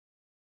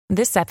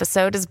This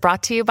episode is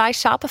brought to you by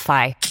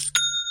Shopify.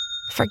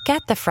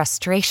 Forget the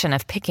frustration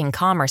of picking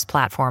commerce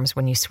platforms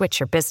when you switch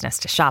your business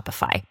to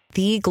Shopify,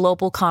 the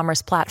global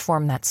commerce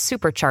platform that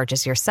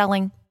supercharges your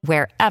selling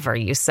wherever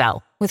you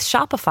sell. With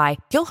Shopify,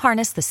 you'll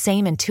harness the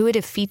same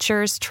intuitive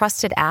features,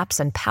 trusted apps,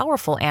 and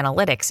powerful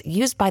analytics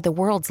used by the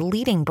world's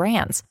leading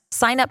brands.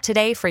 Sign up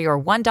today for your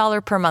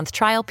 $1 per month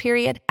trial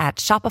period at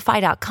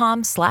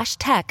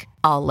shopify.com/tech,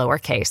 all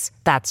lowercase.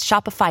 That's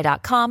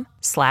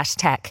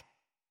shopify.com/tech.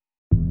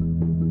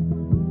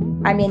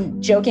 I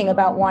mean, joking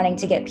about wanting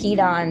to get peed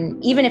on,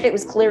 even if it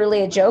was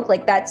clearly a joke,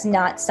 like that's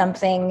not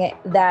something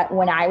that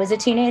when I was a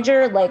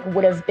teenager, like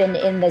would have been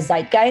in the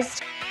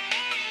zeitgeist.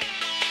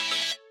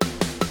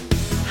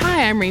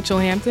 Hi, I'm Rachel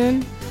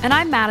Hampton. And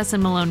I'm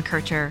Madison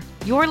Malone-Kircher.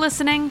 You're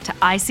listening to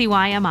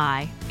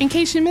ICYMI. In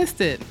case you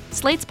missed it.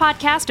 Slate's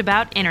podcast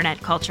about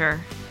internet culture.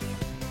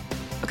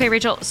 Okay,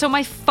 Rachel, so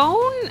my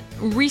phone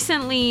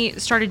recently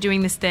started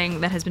doing this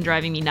thing that has been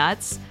driving me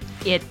nuts.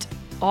 It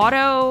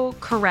auto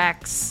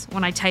corrects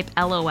when I type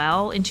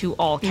LOL into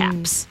all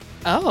caps.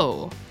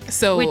 Oh,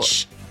 so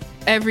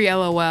every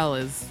LOL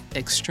is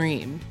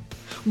extreme.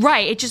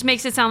 Right. It just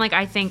makes it sound like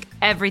I think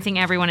everything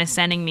everyone is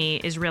sending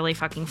me is really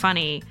fucking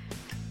funny.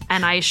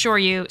 And I assure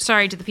you,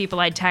 sorry to the people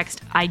I'd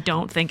text, I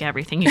don't think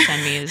everything you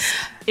send me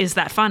is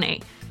that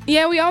funny.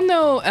 Yeah, we all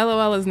know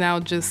LOL is now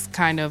just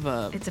kind of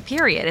It's a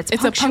period. It's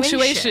a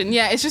punctuation.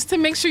 Yeah, it's just to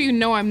make sure you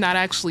know I'm not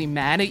actually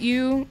mad at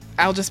you.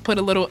 I'll just put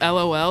a little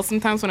LOL.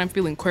 Sometimes when I'm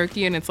feeling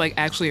quirky and it's like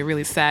actually a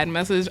really sad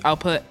message, I'll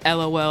put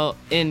LOL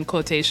in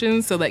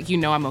quotations so that you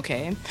know I'm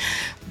okay.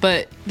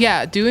 But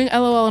yeah, doing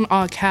LOL in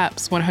all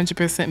caps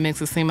 100%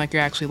 makes it seem like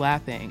you're actually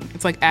laughing.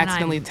 It's like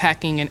accidentally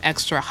tacking an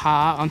extra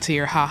ha onto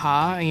your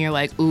ha-ha, and you're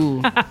like,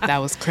 ooh, that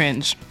was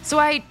cringe. So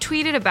I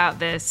tweeted about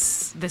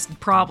this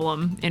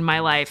problem in my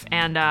life,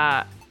 and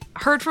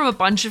heard from a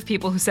bunch of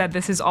people who said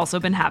this has also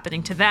been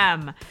happening to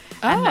them,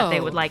 and that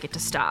they would like it to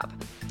stop.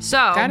 So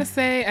gotta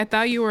say, I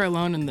thought you were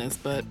alone in this,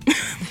 but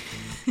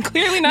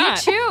clearly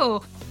not. Me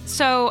too.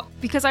 So,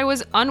 because I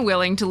was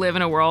unwilling to live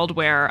in a world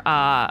where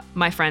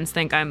my friends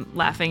think I'm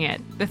laughing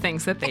at the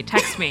things that they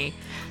text me,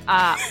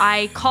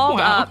 I called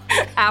up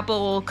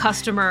Apple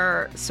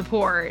customer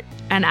support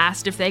and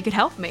asked if they could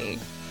help me.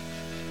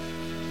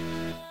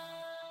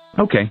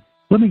 Okay,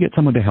 let me get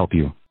someone to help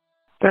you.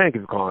 Thank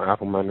you for calling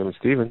Apple. My name is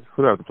Steven.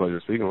 Who do I have the pleasure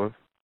of speaking with?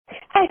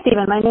 Hi,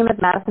 Steven. My name is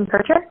Madison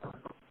Kircher.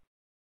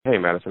 Hey,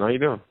 Madison. How you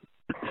doing?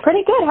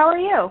 Pretty good. How are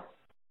you?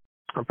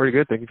 I'm pretty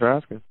good. Thank you for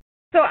asking.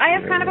 So I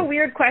have kind of a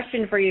weird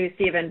question for you,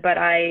 Steven, but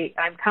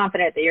I'm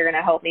confident that you're going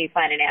to help me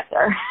find an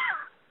answer.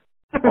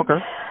 Okay.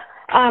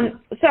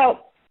 So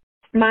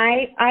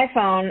my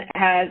iPhone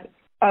has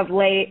of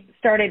late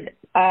started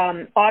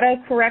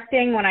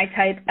auto-correcting when I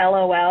type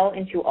LOL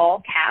into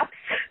all caps.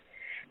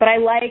 But I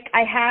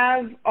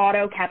have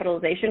auto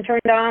capitalization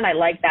turned on. I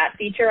like that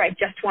feature. I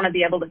just want to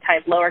be able to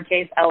type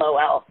lowercase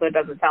LOL so it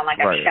doesn't sound like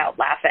I shout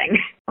laughing.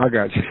 I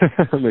got you.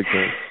 That makes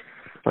sense.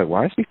 Like,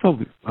 why is he so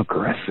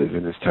aggressive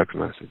in this text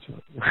message?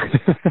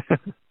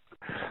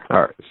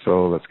 All right,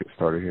 so let's get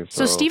started here.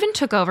 So Steven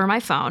took over my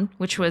phone,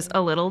 which was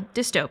a little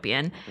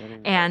dystopian.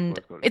 And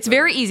it's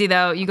very easy,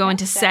 though. You go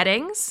into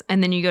settings,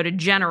 and then you go to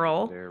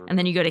general, and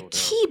then you go to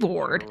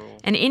keyboard.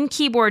 And in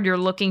keyboard, you're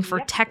looking for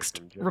text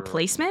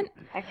replacement.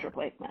 Text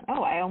replacement.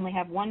 Oh, I only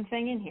have one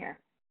thing in here.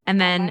 And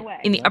then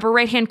in the upper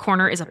right-hand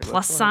corner is a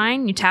plus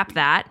sign. You tap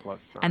that.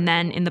 And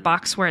then in the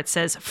box where it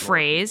says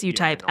phrase, you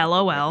type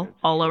LOL,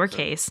 all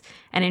lowercase.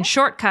 And in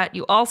shortcut,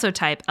 you also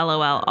type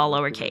LOL, all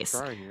lowercase.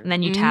 And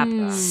then you tap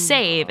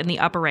save in the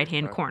upper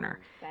right-hand corner.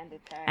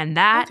 And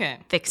that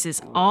fixes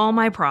all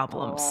my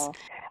problems.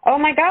 Oh,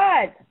 my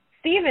God.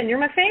 Steven, you're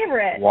my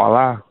favorite.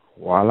 Voila.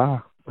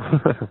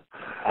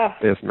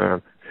 Yes,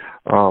 ma'am.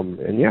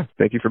 And yeah,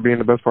 thank you for being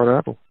the best part of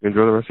Apple.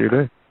 Enjoy the rest of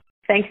your day.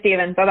 Thanks,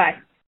 Steven. Bye-bye.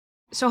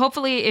 So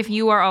hopefully, if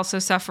you are also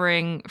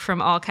suffering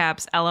from all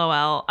caps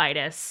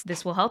LOL-itis,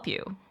 this will help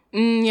you.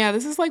 Yeah,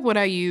 this is like what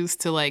I used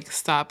to like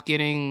stop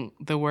getting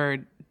the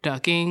word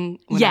ducking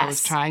when I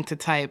was trying to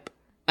type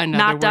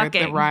another word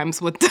that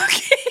rhymes with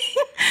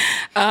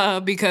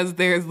ducking. Because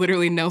there's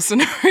literally no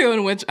scenario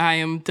in which I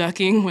am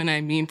ducking when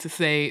I mean to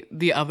say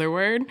the other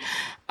word.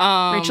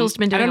 Rachel's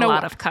been doing a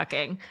lot of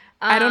cucking.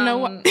 I don't know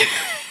what...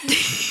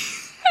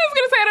 I was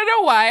going to say, I don't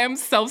know why I'm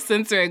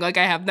self-censoring. Like,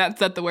 I have not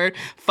said the word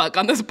fuck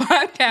on this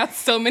podcast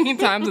so many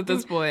times at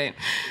this point.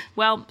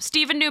 Well,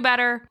 Steven knew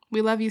better. We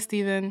love you,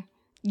 Steven.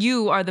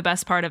 You are the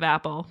best part of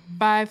Apple.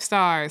 5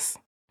 stars.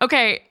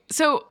 Okay,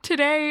 so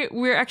today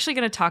we're actually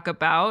going to talk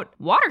about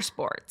water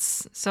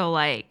sports. So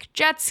like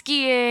jet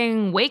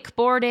skiing,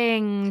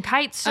 wakeboarding,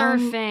 kite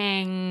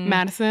surfing.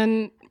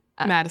 Madison,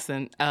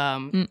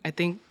 I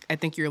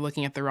think you're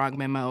looking at the wrong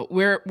memo.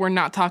 We're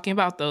not talking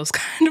about those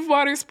kind of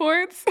water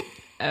sports.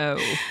 Oh.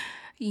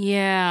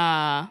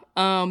 Yeah.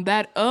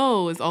 That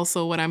O is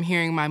also what I'm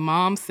hearing my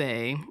mom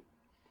say.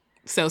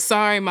 So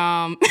sorry,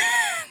 Mom.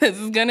 This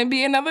is going to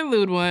be another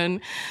lewd one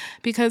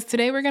because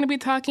today we're going to be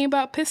talking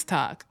about piss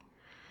talk.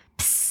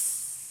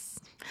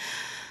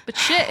 But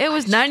shit, it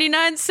was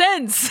 99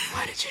 cents.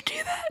 Why did you do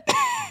that?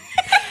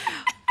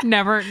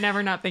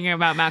 Never not thinking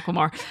about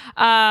Macklemore.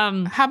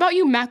 How about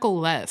you Mackle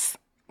less?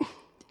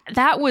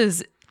 That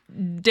was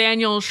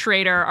Daniel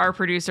Schrader, our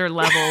producer,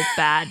 level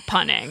bad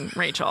punning,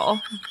 Rachel.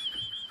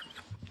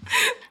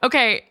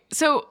 Okay,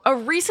 so a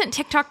recent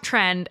TikTok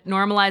trend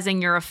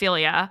normalizing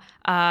urophilia,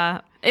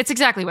 it's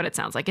exactly what it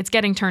sounds like. It's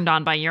getting turned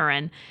on by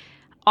urine.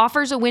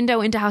 Offers a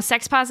window into how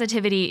sex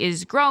positivity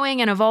is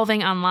growing and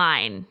evolving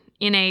online.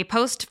 In a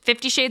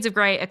post-50 Shades of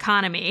Grey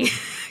economy.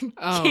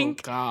 Oh,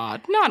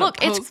 God. Not a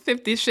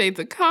post-50 Shades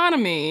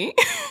economy.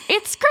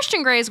 It's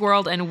Christian Grey's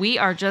world, and we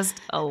are just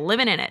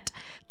living in it.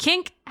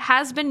 Kink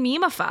has been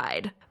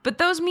memeified, but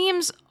those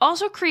memes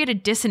also create a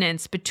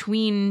dissonance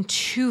between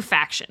two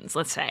factions,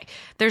 let's say.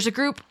 There's a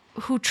group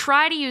who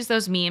try to use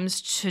those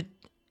memes to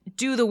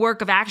do the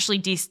work of actually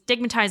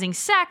destigmatizing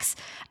sex,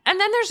 and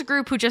then there's a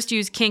group who just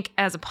use kink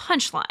as a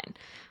punchline.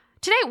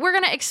 Today, we're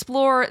going to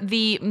explore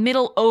the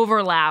middle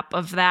overlap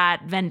of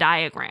that Venn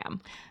diagram.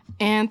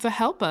 And to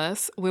help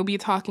us, we'll be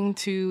talking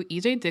to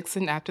EJ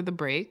Dixon after the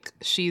break.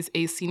 She's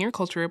a senior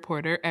culture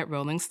reporter at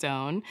Rolling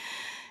Stone,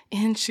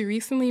 and she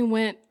recently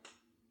went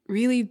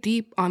really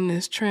deep on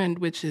this trend,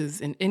 which is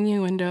an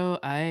innuendo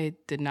I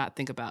did not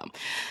think about.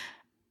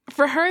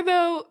 For her,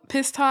 though,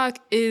 piss talk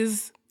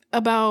is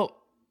about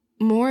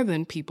more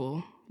than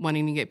people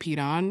wanting to get peed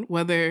on,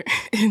 whether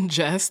in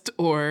jest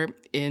or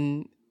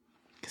in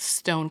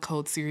stone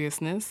cold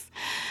seriousness.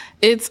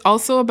 It's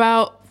also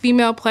about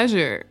female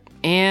pleasure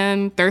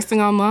and thirsting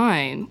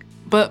online.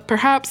 But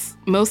perhaps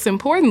most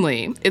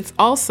importantly, it's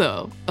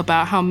also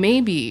about how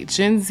maybe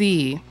Gen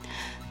Z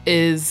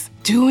is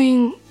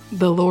doing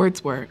the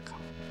Lord's work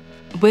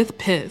with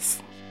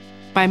piss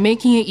by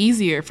making it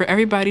easier for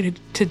everybody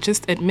to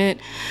just admit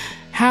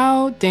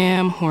how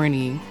damn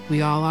horny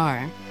we all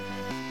are.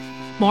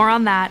 More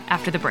on that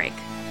after the break.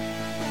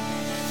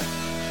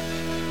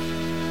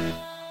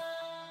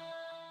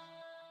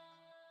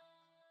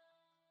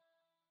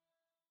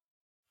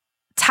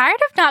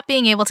 Tired of not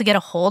being able to get a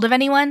hold of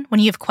anyone when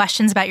you have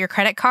questions about your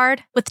credit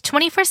card? With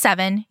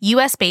 24/7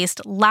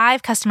 US-based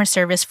live customer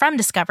service from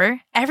Discover,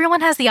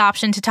 everyone has the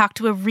option to talk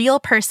to a real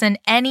person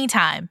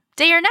anytime,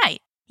 day or night.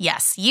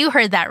 Yes, you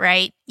heard that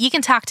right. You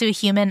can talk to a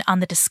human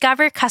on the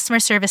Discover customer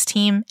service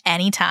team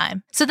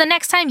anytime. So the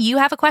next time you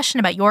have a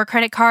question about your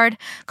credit card,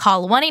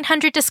 call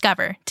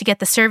 1-800-DISCOVER to get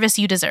the service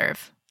you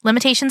deserve.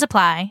 Limitations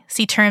apply.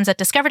 See terms at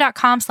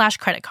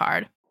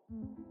discover.com/creditcard.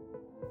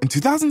 In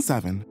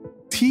 2007,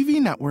 TV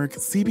network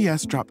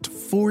CBS dropped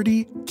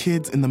 40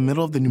 kids in the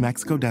middle of the New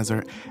Mexico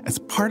desert as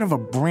part of a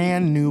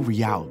brand new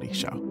reality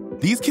show.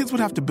 These kids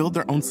would have to build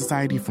their own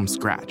society from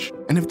scratch.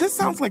 And if this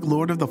sounds like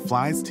Lord of the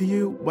Flies to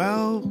you,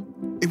 well,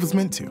 it was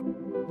meant to.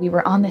 We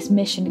were on this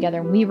mission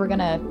together, and we were going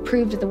to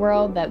prove to the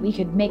world that we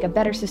could make a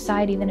better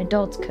society than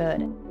adults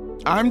could.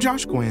 I'm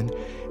Josh Gwynn,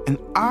 and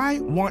I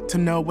want to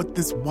know what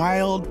this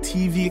wild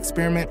TV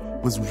experiment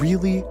was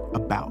really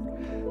about.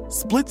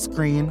 Split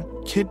Screen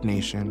Kid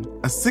Nation,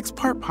 a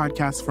 6-part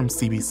podcast from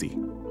CBC.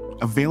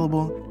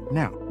 Available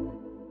now.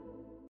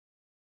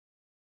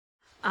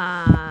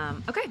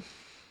 Okay.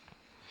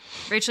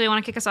 Rachel, you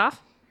want to kick us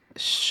off?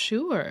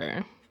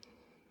 Sure.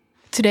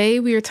 Today,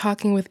 we are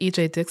talking with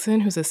EJ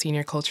Dixon, who's a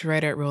senior culture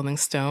writer at Rolling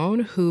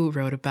Stone, who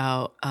wrote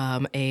about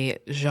a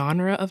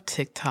genre of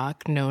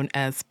TikTok known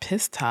as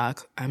piss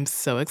talk. I'm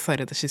so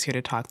excited that she's here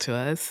to talk to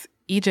us.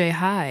 EJ,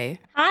 hi.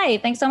 Hi,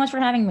 thanks so much for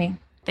having me.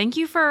 Thank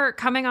you for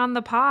coming on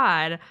the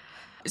pod.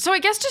 So I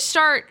guess to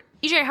start,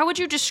 EJ, how would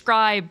you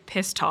describe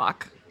piss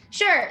talk?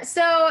 Sure.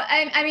 So,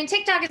 I mean,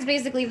 TikTok is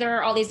basically, there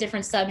are all these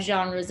different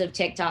subgenres of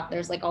TikTok.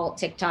 There's like alt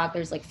TikTok,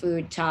 there's like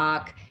food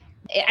talk.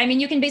 I mean,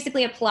 you can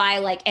basically apply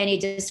like any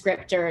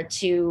descriptor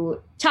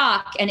to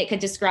talk and it could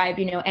describe,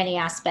 any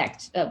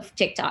aspect of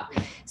TikTok.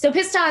 So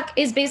piss talk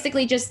is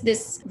basically just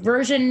this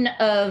version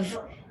of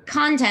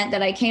content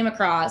that I came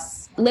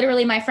across.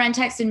 Literally, my friend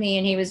texted me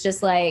and he was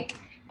just like,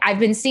 I've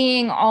been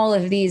seeing all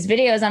of these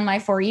videos on my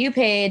For You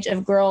page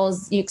of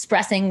girls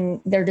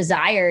expressing their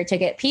desire to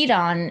get peed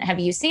on. Have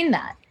you seen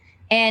that?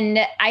 And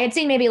I had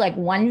seen maybe like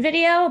one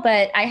video,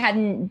 but I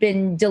hadn't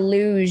been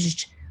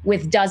deluged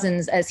with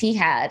dozens as he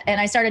had. And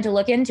I started to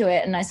look into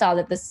it and I saw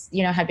that this,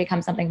 had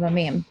become something of a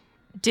meme.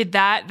 Did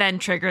that then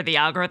trigger the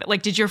algorithm?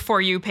 Like, did your For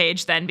You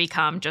page then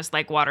become just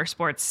like Water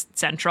Sports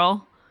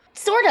Central?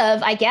 Sort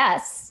of, I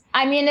guess.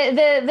 I mean,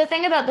 the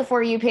thing about the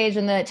For You page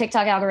and the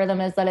TikTok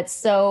algorithm is that it's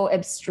so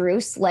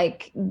abstruse.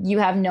 Like, you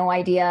have no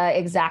idea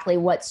exactly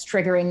what's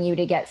triggering you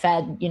to get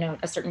fed,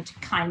 a certain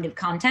kind of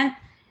content.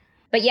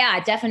 But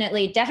yeah,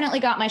 definitely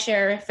got my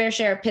fair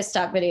share of piss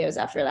talk videos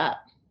after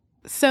that.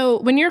 So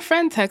when your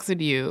friend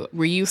texted you,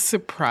 were you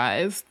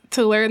surprised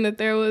to learn that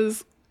there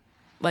was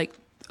like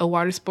a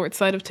water sports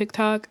side of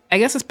TikTok? I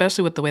guess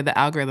especially with the way the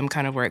algorithm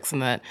kind of works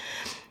and that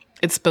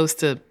it's supposed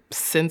to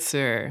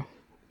censor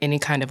any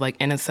kind of like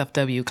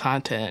NSFW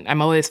content.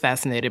 I'm always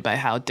fascinated by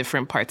how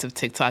different parts of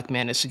TikTok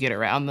manage to get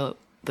around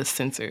the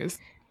censors.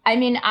 I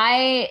mean,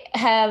 I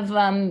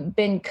have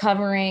been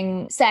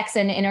covering sex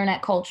and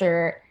internet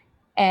culture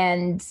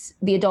and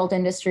the adult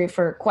industry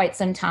for quite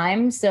some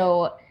time.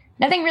 So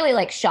nothing really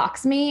like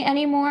shocks me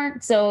anymore.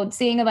 So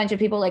seeing a bunch of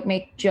people like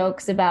make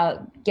jokes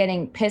about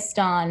getting pissed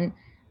on,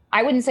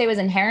 I wouldn't say it was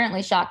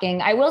inherently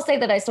shocking. I will say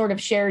that I sort of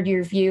shared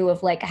your view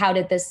of like, how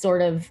did this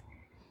sort of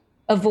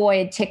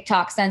avoid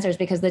TikTok censors,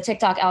 because the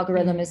TikTok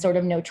algorithm is sort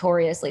of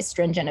notoriously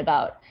stringent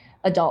about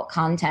adult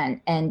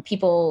content, and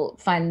people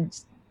find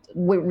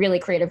really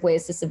creative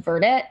ways to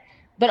subvert it.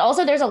 But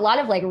also there's a lot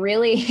of like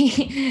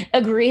really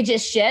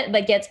egregious shit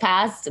that gets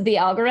past the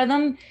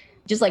algorithm,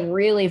 just like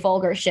really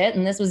vulgar shit.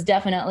 And this was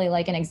definitely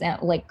like an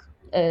example, like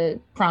a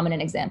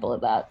prominent example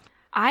of that.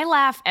 I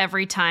laugh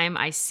every time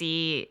I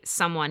see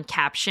someone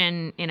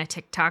caption in a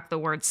TikTok the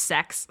word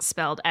sex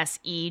spelled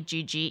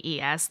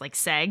S-E-G-G-E-S, like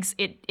segs.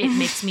 It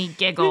makes me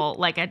giggle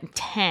like a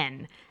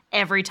 10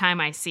 every time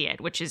I see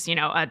it, which is, you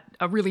know,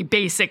 a really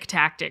basic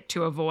tactic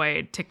to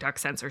avoid TikTok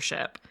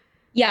censorship.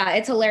 Yeah,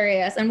 it's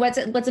hilarious. And what's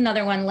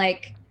another one?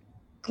 Like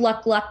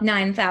Gluck Gluck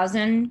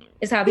 9000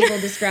 is how people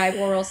describe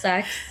oral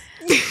sex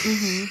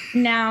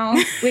now,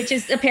 which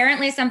is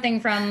apparently something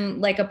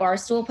from like a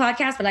Barstool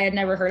podcast, but I had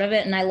never heard of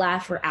it. And I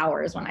laughed for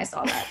hours when I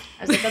saw that.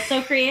 I was like, that's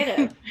so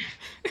creative.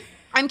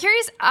 I'm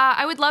curious,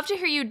 I would love to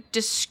hear you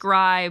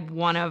describe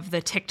one of the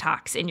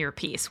TikToks in your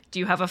piece. Do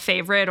you have a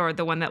favorite, or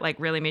the one that like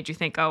really made you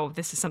think, oh,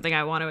 this is something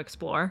I want to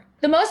explore?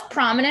 The most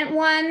prominent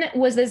one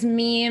was this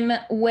meme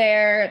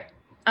where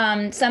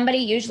somebody,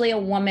 usually a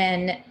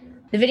woman,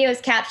 the video is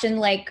captioned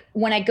like,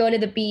 when I go to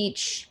the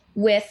beach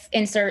with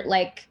insert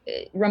like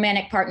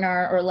romantic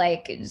partner or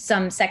like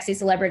some sexy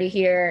celebrity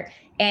here,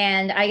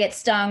 and I get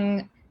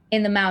stung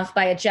in the mouth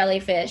by a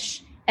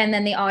jellyfish. And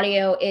then the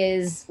audio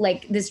is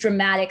like this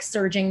dramatic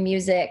surging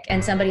music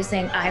and somebody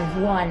saying,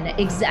 I've won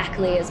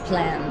exactly as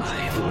planned.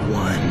 I've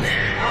won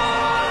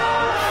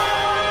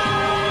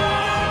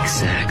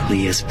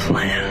exactly as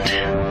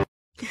planned.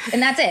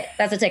 And that's it.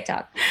 That's a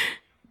TikTok.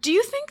 Do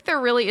you think there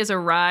really is a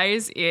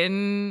rise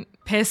in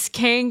piss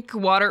kink,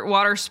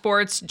 water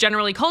sports,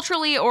 generally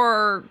culturally,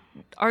 or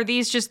are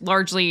these just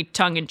largely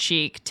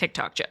tongue-in-cheek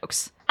TikTok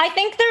jokes? I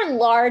think they're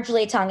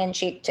largely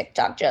tongue-in-cheek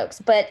TikTok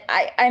jokes. But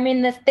I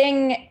mean, the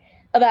thing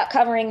about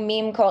covering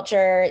meme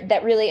culture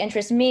that really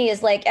interests me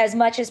is like, as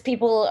much as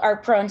people are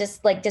prone to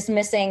like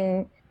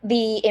dismissing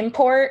the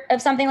import of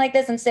something like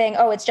this and saying,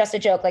 oh, it's just a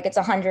joke, like it's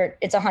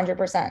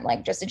 100%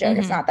 like just a joke,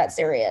 it's not that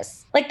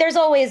serious. Like there's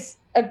always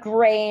a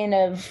grain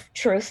of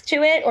truth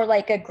to it, or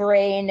like a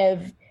grain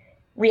of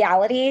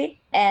reality.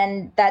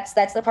 And that's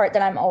the part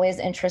that I'm always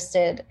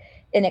interested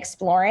in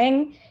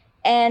exploring.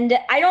 And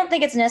I don't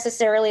think it's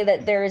necessarily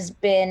that there's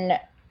been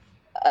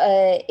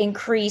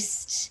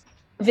increased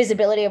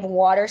visibility of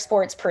water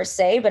sports per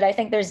se, but I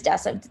think there's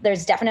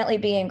definitely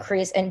been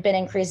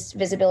increased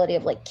visibility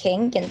of like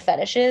kink and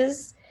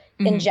fetishes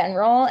in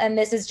general. And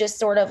this is just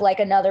sort of like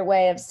another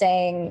way of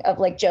saying, of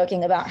like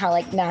joking about how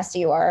like nasty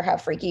you are, how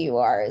freaky you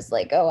are, is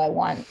like, oh, I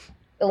want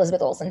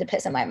Elizabeth Olsen to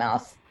piss in my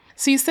mouth.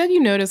 So you said you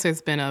noticed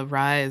there's been a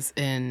rise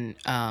in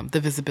the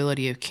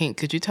visibility of kink.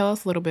 Could you tell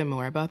us a little bit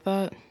more about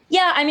that?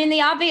 Yeah, I mean,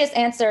 the obvious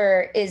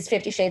answer is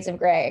 50 Shades of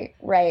Grey,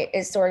 right?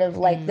 Is sort of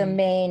like the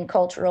main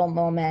cultural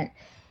moment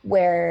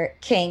where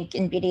kink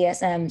and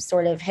BDSM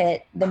sort of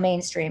hit the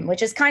mainstream,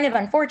 which is kind of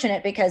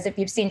unfortunate because if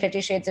you've seen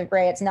 50 Shades of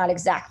Grey, it's not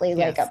exactly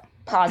like a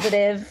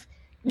positive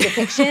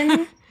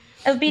depiction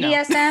of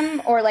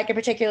BDSM or like a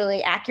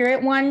particularly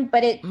accurate one,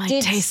 but My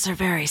tastes are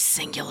very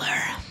singular.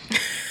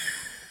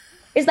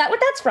 Is that what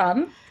that's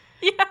from?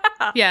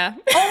 Yeah.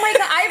 Oh my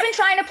God. I've been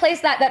trying to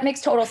place that. That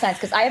makes total sense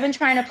because I have been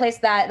trying to place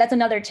that. That's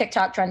another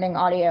TikTok trending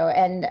audio.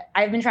 And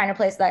I've been trying to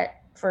place that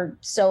for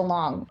so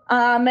long.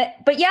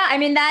 But yeah, I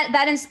mean,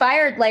 that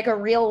inspired like a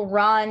real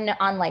run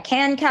on like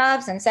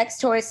handcuffs and sex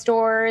toy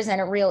stores and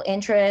a real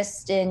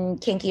interest in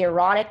kinky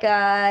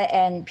erotica.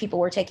 And people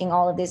were taking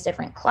all of these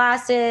different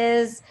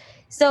classes.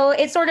 So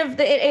it's sort of,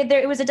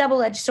 it was a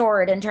double-edged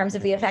sword in terms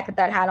of the effect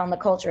that had on the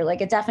culture.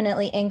 Like it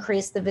definitely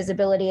increased the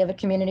visibility of a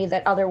community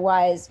that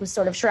otherwise was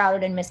sort of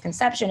shrouded in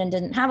misconception and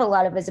didn't have a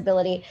lot of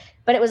visibility,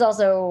 but it was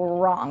also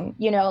wrong,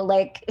 you know,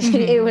 like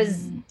it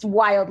was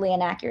wildly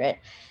inaccurate.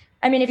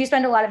 I mean, if you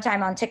spend a lot of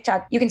time on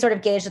TikTok, you can sort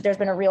of gauge that there's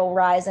been a real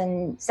rise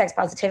in sex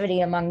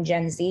positivity among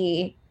Gen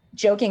Z,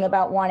 joking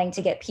about wanting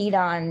to get peed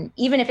on,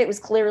 even if it was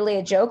clearly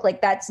a joke.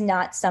 Like that's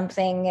not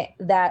something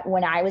that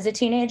when I was a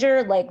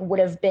teenager, like would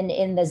have been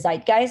in the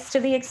zeitgeist to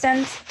the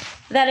extent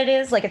that it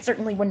is. Like it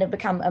certainly wouldn't have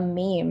become a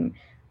meme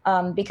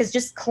because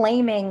just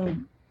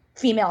claiming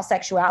female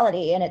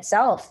sexuality in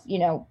itself, you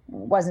know,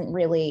 wasn't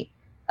really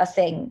a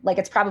thing. Like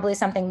it's probably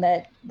something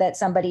that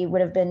somebody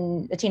would have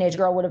been, a teenage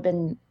girl would have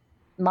been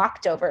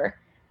mocked over,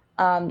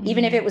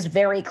 even if it was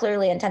very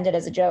clearly intended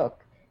as a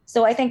joke.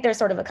 So I think there's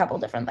sort of a couple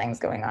different things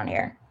going on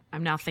here.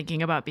 I'm now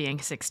thinking about being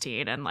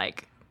 16 and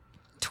like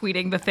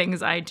tweeting the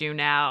things I do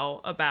now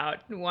about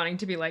wanting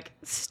to be like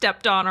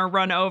stepped on or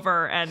run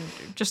over, and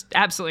just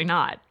absolutely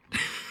not.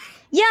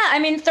 Yeah, I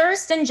mean,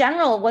 thirst in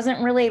general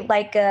wasn't really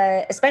like,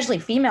 especially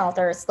female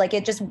thirst, like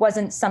it just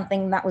wasn't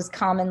something that was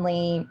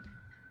commonly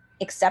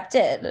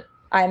accepted.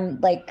 I'm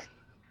like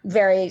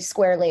very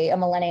squarely a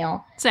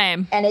millennial.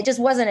 Same. And it just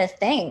wasn't a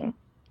thing.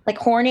 Like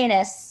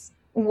horniness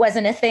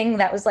wasn't a thing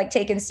that was like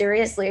taken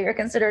seriously or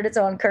considered its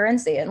own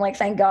currency. And like,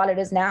 thank God it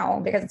is now,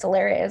 because it's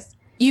hilarious.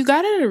 You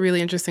got at a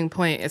really interesting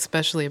point,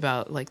 especially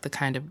about like the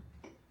kind of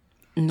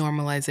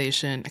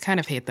normalization, I kind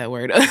of hate that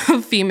word,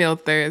 of female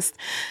thirst.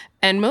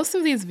 And most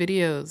of these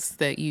videos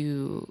that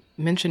you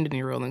mentioned in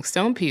your Rolling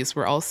Stone piece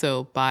were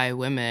also by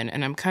women.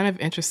 And I'm kind of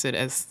interested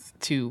as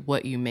to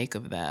what you make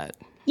of that.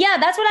 Yeah,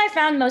 that's what I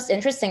found most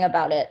interesting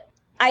about it.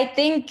 I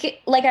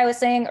think, like I was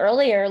saying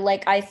earlier,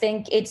 like I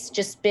think it's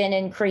just been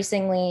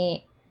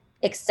increasingly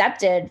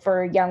accepted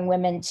for young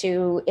women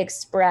to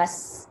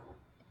express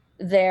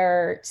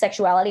their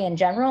sexuality in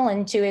general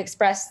and to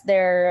express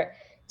their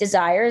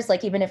desires,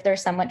 like even if they're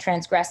somewhat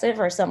transgressive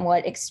or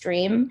somewhat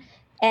extreme.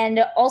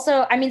 And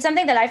also, I mean,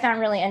 something that I found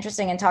really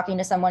interesting in talking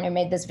to someone who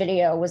made this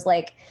video was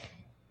like,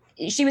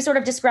 she was sort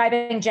of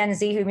describing Gen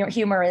Z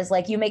humor as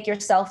like, you make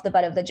yourself the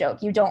butt of the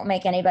joke. You don't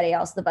make anybody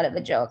else the butt of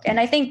the joke. And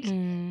I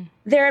think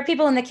there are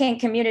people in the kink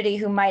community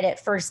who might at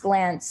first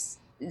glance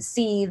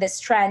see this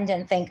trend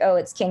and think, oh,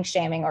 it's kink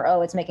shaming, or,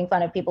 oh, it's making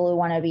fun of people who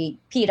want to be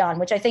peed on,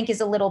 which I think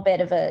is a little bit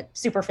of a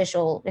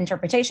superficial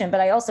interpretation. But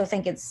I also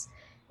think it's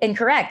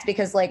incorrect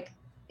because, like,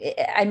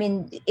 I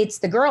mean, it's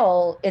the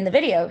girl in the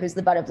video who's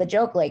the butt of the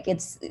joke. Like,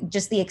 it's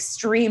just the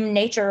extreme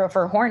nature of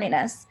her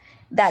horniness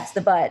that's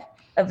the butt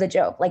of the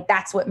joke. Like,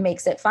 that's what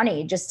makes it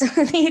funny. Just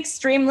the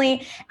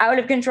extremely out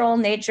of control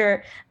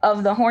nature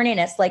of the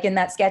horniness. Like in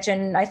that sketch,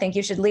 and I Think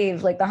You Should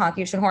Leave, like the Honk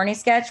You Should Horny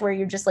sketch, where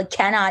you just like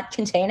cannot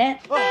contain it.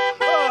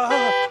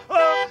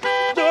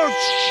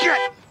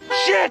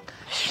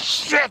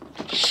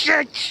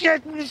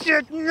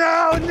 Shit,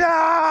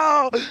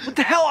 no! What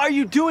the hell are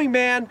you doing,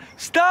 man?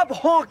 Stop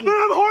honking.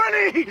 I'm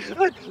horny!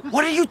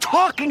 What are you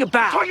talking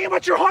about? Talking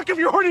about your honk of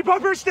your horny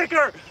bumper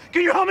sticker.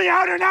 Can you help me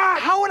out or not?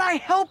 How would I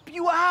help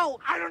you out?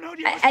 I don't know.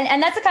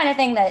 And that's the kind of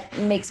thing that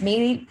makes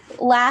me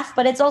laugh,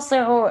 but it's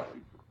also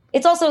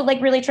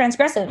like really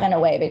transgressive in a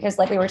way, because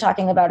like we were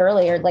talking about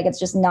earlier, like it's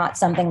just not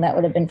something that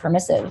would have been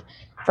permissive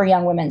for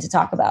young women to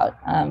talk about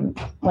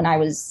when I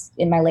was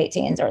in my late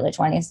teens, early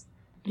 20s.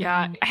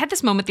 Yeah, I had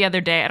this moment the other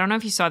day. I don't know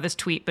if you saw this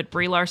tweet, but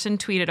Brie Larson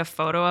tweeted a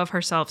photo of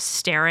herself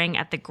staring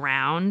at the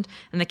ground,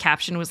 and the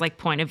caption was like,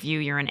 "Point of view,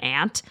 you're an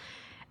ant."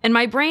 And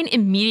my brain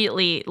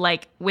immediately,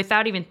 like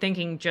without even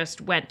thinking,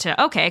 just went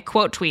to, okay,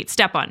 quote tweet,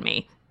 step on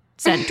me,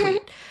 send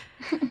tweet.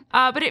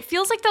 But it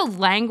feels like the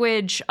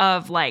language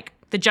of like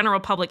the general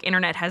public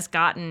internet has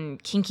gotten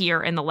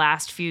kinkier in the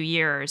last few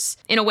years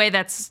in a way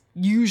that's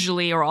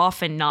usually or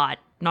often not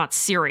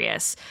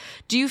serious.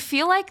 Do you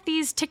feel like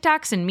these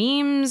TikToks and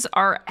memes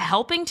are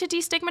helping to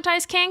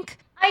destigmatize kink?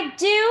 I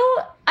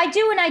do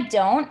and I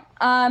don't.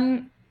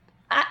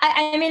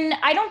 I mean,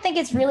 I don't think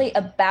it's really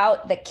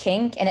about the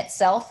kink in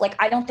itself. Like,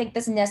 I don't think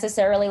this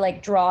necessarily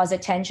like draws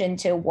attention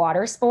to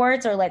water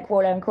sports or like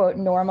quote unquote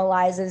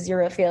normalizes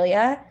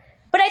urophilia.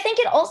 But I think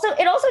it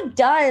also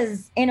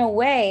does in a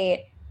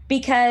way,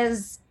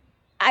 because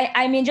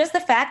I mean, just the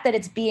fact that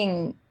it's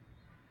being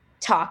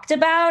talked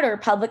about or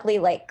publicly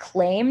like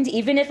claimed,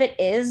 even if it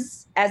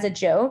is as a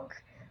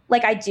joke,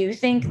 like I do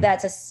think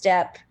that's a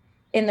step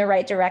in the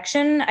right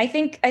direction. I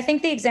think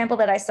the example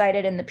that I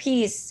cited in the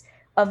piece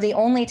of the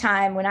only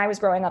time when I was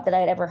growing up that I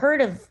had ever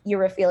heard of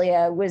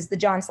urophilia was the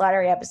John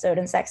Slattery episode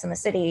in Sex and the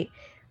City,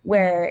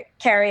 where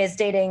Carrie is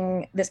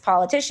dating this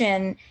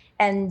politician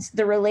and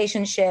the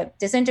relationship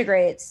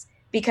disintegrates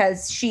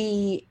because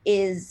he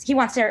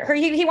wants her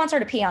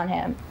to pee on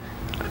him.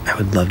 I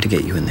would love to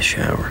get you in the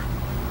shower.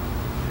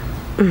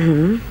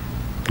 Mm-hmm.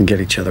 And get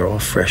each other all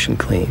fresh and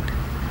clean.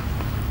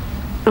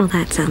 Oh,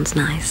 that sounds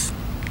nice.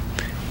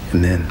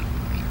 And then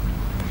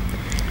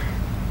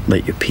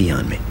let you pee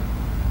on me.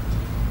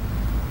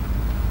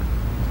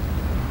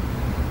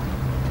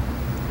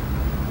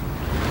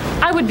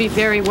 I would be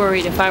very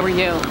worried if I were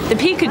you. The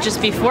pee could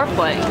just be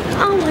foreplay.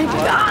 Oh my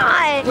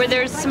God! Where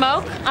there's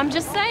smoke, I'm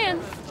just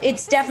saying.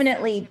 It's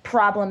definitely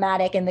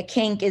problematic, and the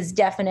kink is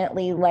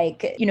definitely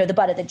like, you know, the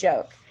butt of the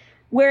joke.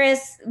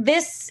 Whereas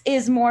this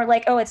is more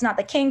like, oh, it's not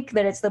the kink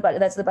that's the butt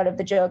of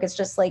the joke. It's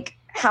just like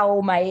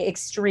how my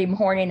extreme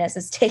horniness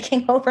is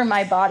taking over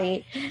my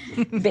body,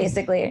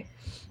 basically.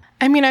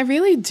 I mean, I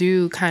really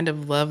do kind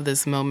of love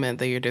this moment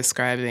that you're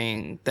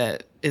describing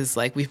that is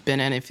like we've been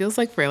in. It feels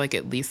like for like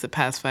at least the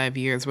past 5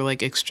 years, where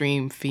like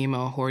extreme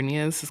female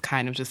horniness is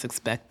kind of just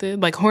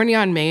expected. Like horny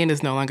on main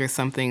is no longer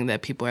something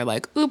that people are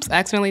like, oops,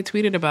 accidentally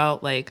tweeted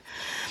about, like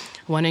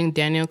wanting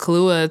Daniel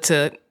Kaluuya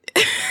to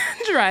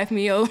drive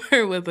me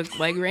over with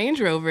like Range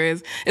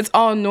Rovers. It's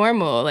all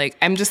normal. Like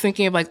I'm just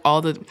thinking of like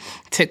all the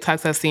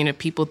TikToks I've seen of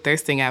people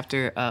thirsting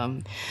after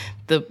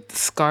the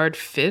scarred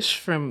fish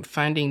from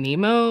Finding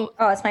Nemo.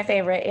 Oh, it's my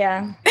favorite.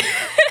 Yeah.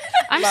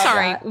 I'm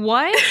sorry. That.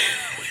 What?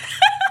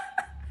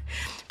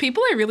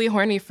 People are really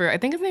horny for, I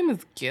think his name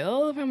is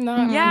Gil, if I'm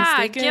not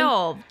mistaken.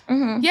 Gil.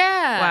 Mm-hmm.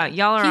 Yeah. Wow,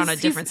 y'all are on a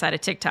different side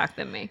of TikTok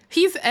than me.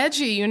 He's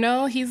edgy, you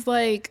know? He's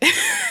like,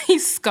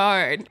 he's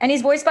scarred. And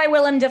he's voiced by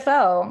Willem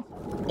Dafoe.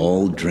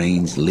 All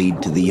drains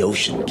lead to the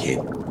ocean, kid.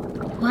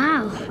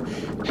 Wow.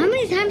 How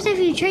many times have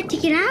you tried to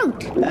get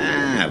out?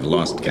 I've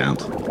lost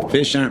count.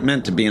 Fish aren't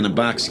meant to be in a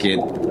box, kid.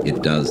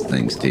 It does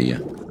things to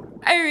you.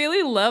 I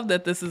really love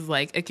that this is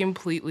like a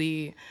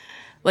completely,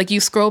 like you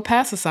scroll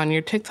past this on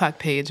your TikTok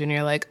page and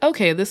you're like,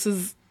 okay, this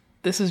is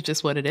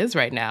just what it is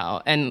right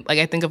now. And like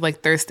I think of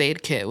like Thirst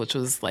Aid Kit, which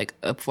was like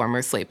a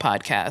former Slate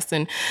podcast,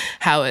 and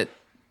how it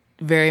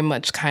very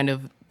much kind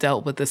of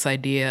dealt with this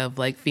idea of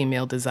like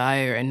female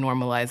desire and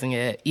normalizing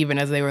it, even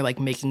as they were like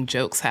making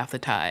jokes half the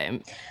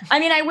time. I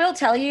mean, I will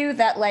tell you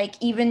that like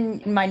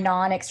even my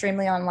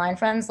non-extremely online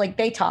friends, like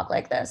they talk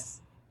like this.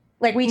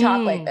 Like we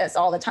talk like this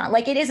all the time.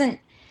 Like it isn't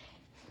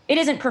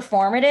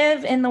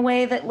performative in the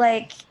way that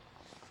like,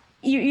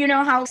 you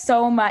know how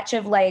so much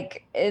of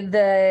like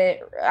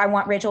I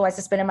want Rachel Weisz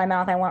to spit in my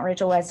mouth. I want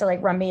Rachel Weisz to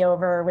like run me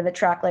over with a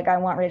truck. Like I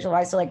want Rachel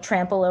Weisz to like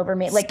trample over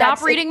me. Like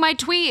stop reading my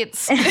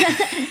tweets.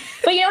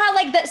 But you know how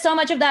like that so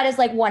much of that is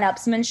like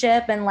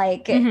one-upsmanship and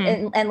like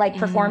and like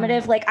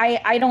performative. Like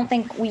I don't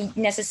think we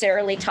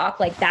necessarily talk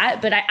like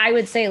that, but I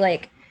would say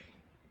like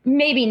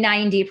maybe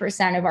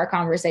 90% of our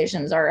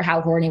conversations are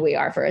how horny we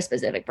are for a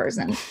specific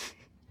person.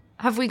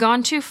 Have we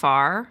gone too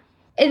far?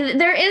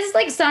 There is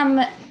like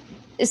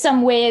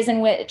some ways in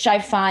which I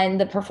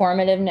find the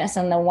performativeness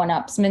and the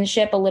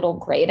one-upsmanship a little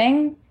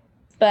grating.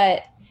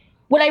 But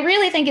what I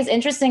really think is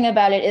interesting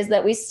about it is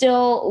that we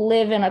still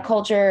live in a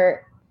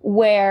culture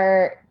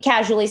where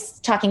casually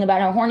talking about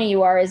how horny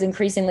you are is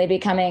increasingly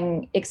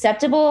becoming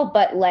acceptable,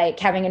 but like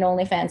having an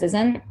OnlyFans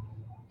isn't,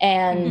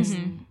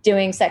 and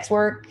doing sex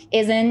work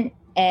isn't.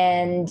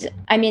 And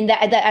I mean,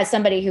 that as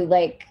somebody who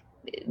like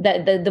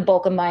the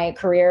bulk of my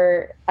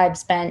career I've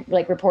spent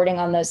like reporting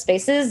on those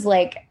spaces,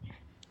 like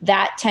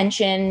that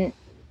tension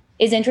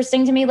is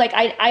interesting to me. Like,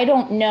 I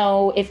don't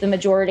know if the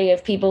majority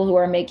of people who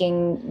are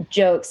making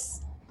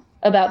jokes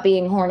about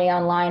being horny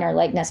online are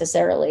like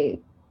necessarily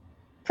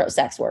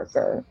pro-sex work.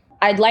 Or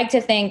I'd like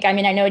to think, I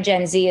mean, I know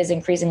Gen Z is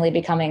increasingly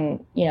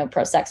becoming,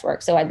 pro-sex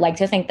work. So I'd like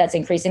to think that's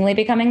increasingly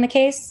becoming the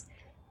case.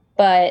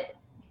 But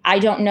I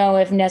don't know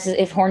if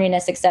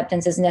horniness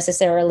acceptance is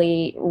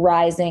necessarily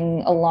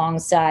rising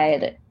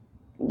alongside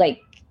like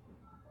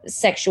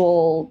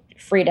sexual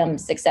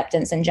freedoms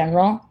acceptance in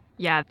general.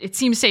 Yeah, it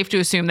seems safe to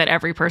assume that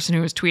every person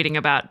who is tweeting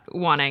about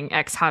wanting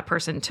X hot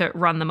person to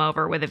run them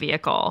over with a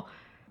vehicle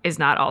is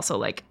not also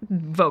like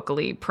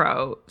vocally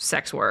pro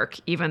sex work,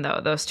 even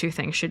though those two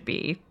things should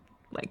be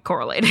like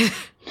correlated.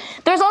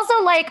 There's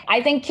also like,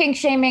 I think kink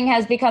shaming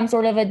has become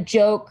sort of a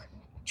joke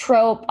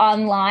trope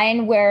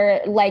online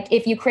where like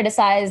if you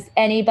criticize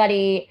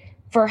anybody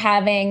for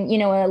having,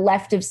 a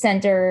left of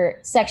center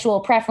sexual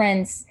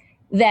preference,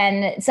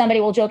 then somebody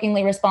will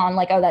jokingly respond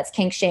like, oh, that's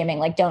kink shaming.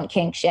 Like, don't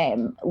kink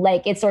shame.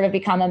 Like, it's sort of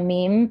become a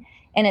meme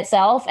in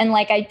itself. And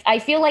like, I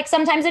feel like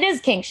sometimes it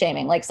is kink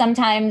shaming. Like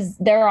sometimes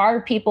there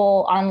are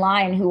people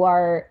online who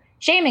are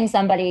shaming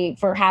somebody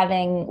for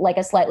having like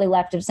a slightly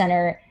left of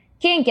center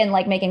kink and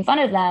like making fun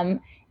of them.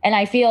 And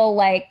I feel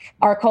like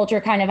our culture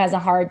kind of has a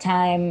hard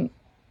time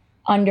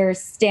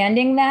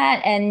understanding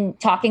that and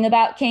talking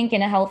about kink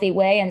in a healthy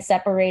way and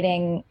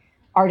separating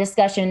our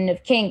discussion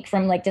of kink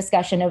from like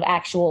discussion of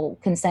actual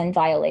consent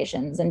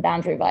violations and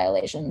boundary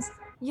violations.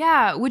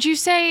 Yeah. Would you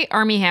say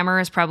Armie Hammer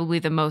is probably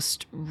the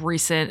most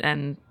recent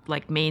and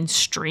like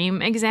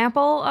mainstream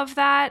example of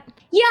that?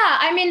 Yeah.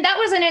 I mean, that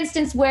was an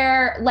instance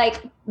where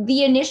like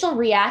the initial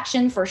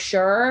reaction for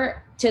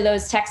sure to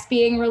those texts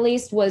being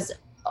released was,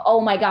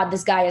 oh my God,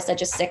 this guy is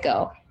such a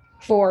sicko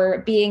for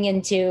being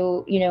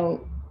into,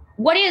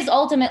 what is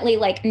ultimately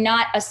like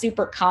not a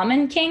super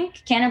common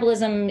kink.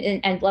 Cannibalism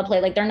and blood play,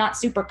 like they're not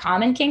super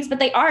common kinks, but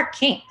they are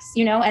kinks,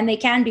 and they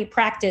can be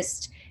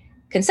practiced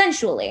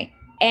consensually.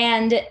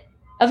 And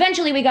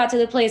eventually we got to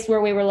the place where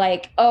we were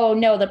like, oh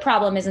no, the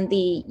problem isn't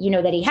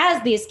that he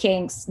has these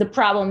kinks. The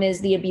problem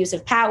is the abuse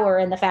of power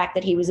and the fact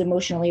that he was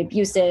emotionally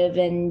abusive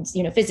and,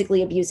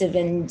 physically abusive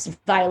and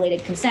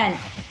violated consent.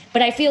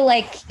 But I feel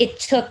like it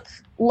took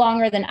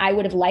longer than I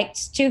would have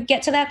liked to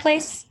get to that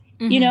place.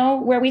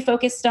 Where we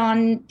focused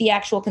on the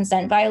actual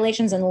consent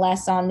violations and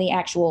less on the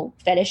actual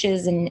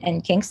fetishes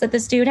and kinks that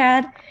this dude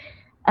had.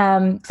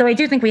 So I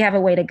do think we have a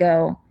way to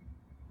go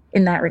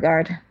in that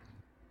regard.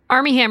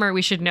 Armie Hammer,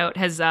 we should note,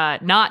 has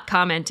not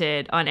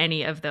commented on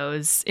any of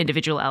those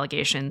individual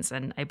allegations,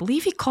 and I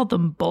believe he called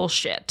them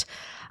bullshit.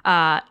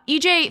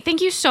 EJ,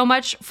 thank you so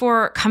much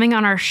for coming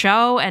on our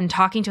show and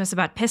talking to us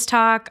about Piss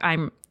Talk.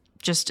 I'm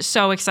just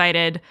so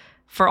excited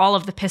for all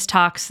of the Piss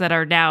Talks that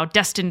are now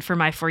destined for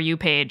my For You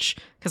page,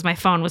 because my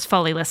phone was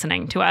fully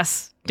listening to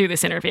us do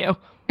this interview.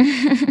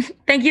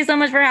 Thank you so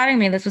much for having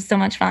me. This was so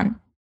much fun.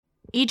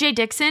 EJ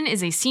Dixon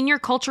is a senior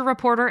culture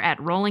reporter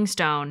at Rolling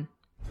Stone.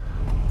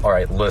 All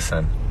right,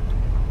 listen.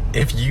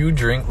 If you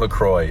drink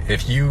LaCroix,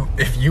 if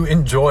you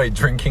enjoy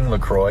drinking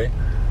LaCroix,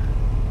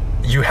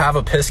 you have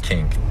a piss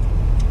kink.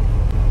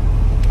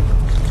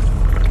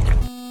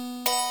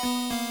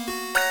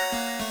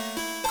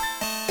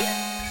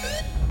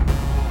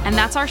 And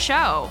that's our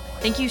show.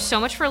 Thank you so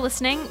much for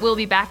listening. We'll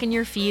be back in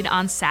your feed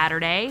on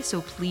Saturday,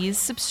 so please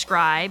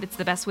subscribe. It's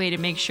the best way to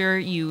make sure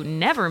you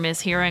never miss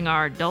hearing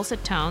our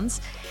dulcet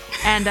tones.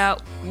 And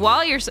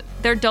while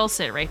they're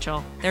dulcet,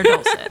 Rachel. They're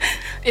dulcet.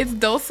 It's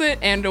dulcet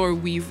and or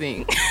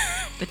wheezing.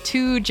 The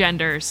two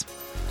genders.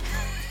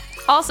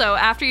 Also,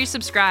 after you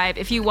subscribe,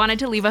 if you wanted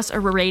to leave us a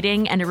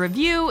rating and a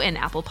review in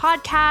Apple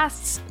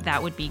Podcasts,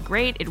 that would be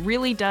great. It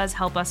really does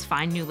help us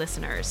find new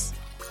listeners.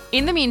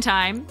 In the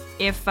meantime,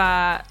 if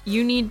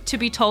you need to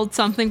be told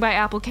something by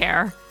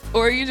AppleCare,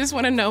 or you just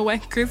want to know when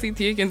Chrissy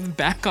Teigen's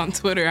back on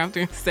Twitter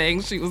after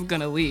saying she was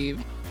going to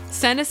leave,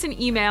 send us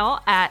an email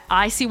at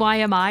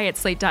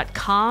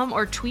ICYMI@slate.com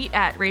or tweet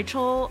at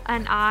Rachel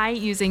and I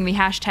using the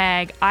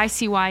hashtag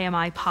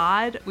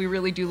ICYMIPod. We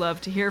really do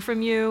love to hear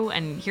from you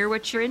and hear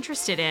what you're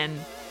interested in,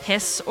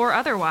 hiss or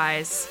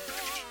otherwise.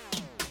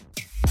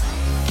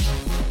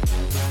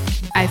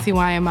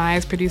 ICYMI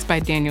is produced by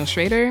Daniel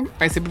Schrader.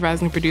 Our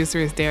supervising producer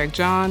is Derek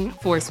John.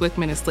 Forrest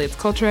Wickman is Slate's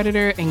culture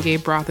editor, and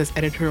Gabe Roth is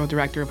editorial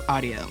director of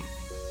audio.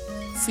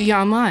 See you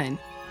online.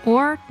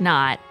 Or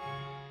not.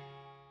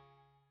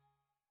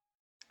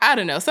 I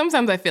don't know.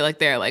 Sometimes I feel like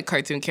they're like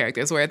cartoon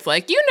characters where it's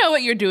like, you know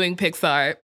what you're doing, Pixar.